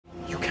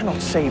cannot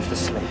save the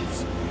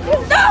slaves.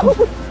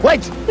 No!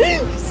 Wait!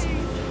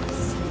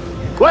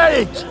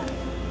 Wait!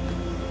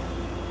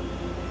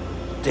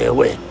 Stay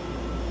away.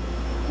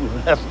 You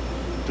have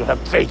to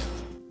have faith.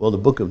 Well, the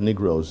Book of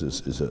Negroes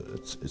is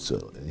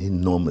an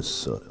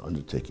enormous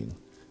undertaking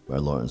by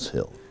Lawrence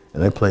Hill.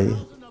 And I play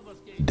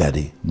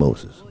Daddy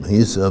Moses.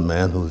 He's a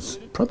man who's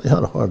probably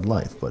had a hard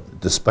life,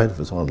 but despite of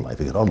his hard life,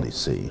 he can hardly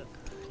see,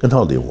 can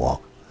hardly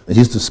walk. And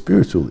he's the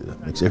spiritual leader,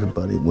 makes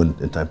everybody, when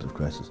in times of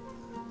crisis,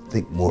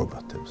 think more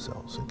about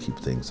themselves and keep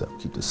things up,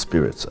 keep the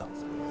spirits up.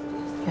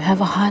 You have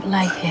a hard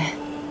life here.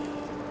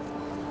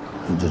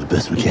 We'll do the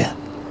best we can.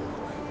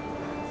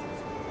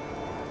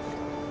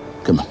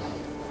 Come on.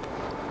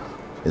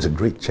 It's a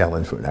great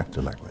challenge for an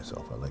actor like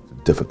myself. I like the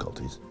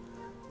difficulties.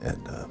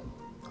 And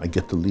I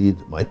get to lead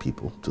my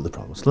people to the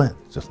promised land,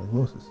 just like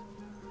Moses.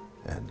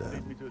 And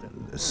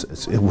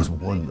it was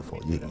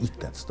wonderful. You eat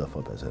that stuff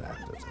up as an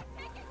actor. To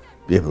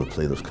be able to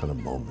play those kind of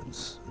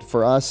moments.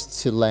 For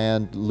us to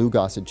land Lou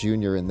Gossett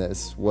Jr. in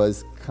this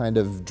was kind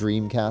of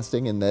dream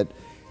casting in that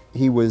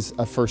he was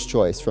a first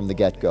choice from the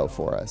get-go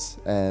for us.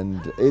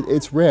 And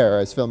it's rare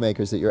as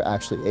filmmakers that you're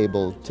actually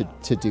able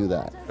to do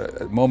that.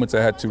 At moments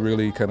I had to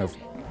really kind of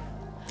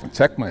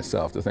check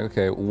myself to think,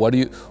 okay, what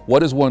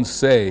does one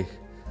say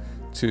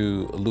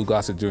to Lou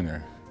Gossett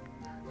Jr.,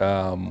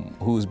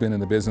 who's been in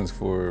the business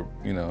for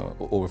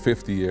over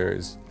 50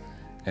 years,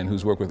 and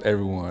who's worked with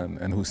everyone,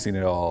 and who's seen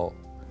it all.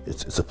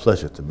 It's a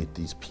pleasure to meet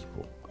these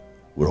people.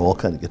 We're all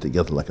kind of get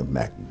together like a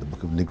magnet. The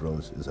Book of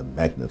Negroes is a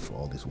magnet for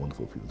all these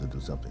wonderful people to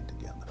do something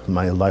together.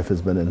 My life has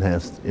been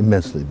enhanced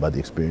immensely by the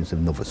experience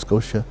in Nova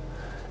Scotia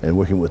and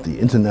working with the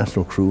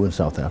international crew in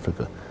South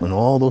Africa, and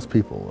all those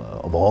people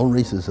of all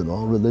races and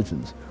all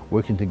religions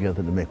working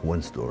together to make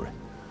one story.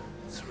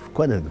 It's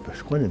quite an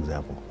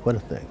example, quite a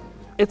thing.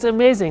 It's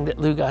amazing that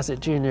Lou Gossett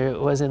Jr.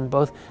 was in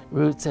both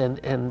Roots and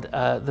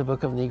the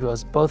Book of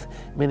Negroes, both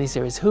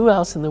miniseries. Who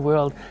else in the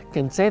world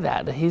can say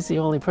that? He's the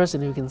only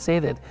person who can say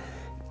that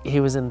he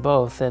was in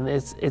both, and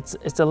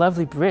it's a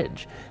lovely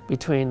bridge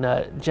between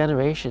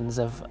generations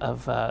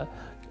of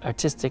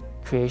artistic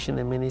creation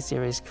and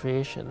miniseries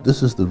creation.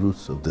 This is the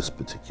roots of this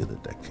particular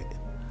decade.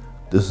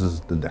 This is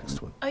the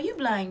next one. Are you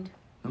blind?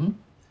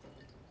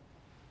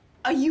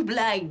 Are you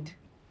blind?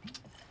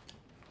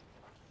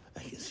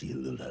 I can see a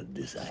little out of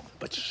this eye,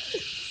 but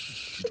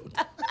shh.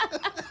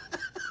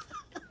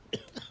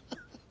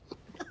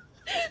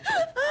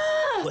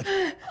 What?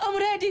 I'm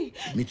ready.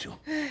 Me too.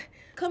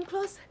 Come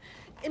close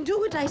and do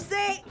what I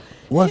say.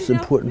 Well, it's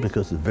important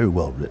because it's very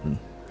well written.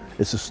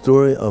 It's a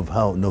story of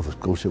how Nova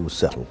Scotia was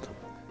settled.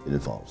 It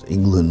involves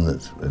England,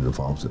 it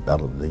involves the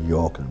Battle of New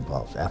York, it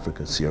involves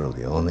Africa, Sierra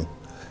Leone,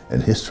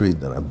 and history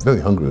that I'm very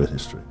hungry with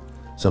history,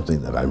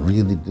 something that I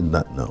really did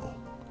not know.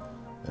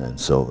 And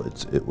so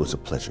it was a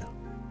pleasure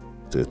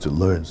to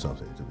learn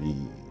something, to be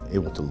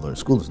able to learn.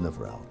 School is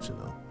never out, you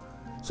know.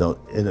 So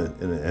in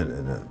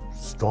a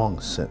strong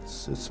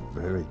sense, it's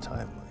very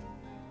timely,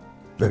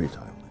 very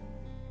timely.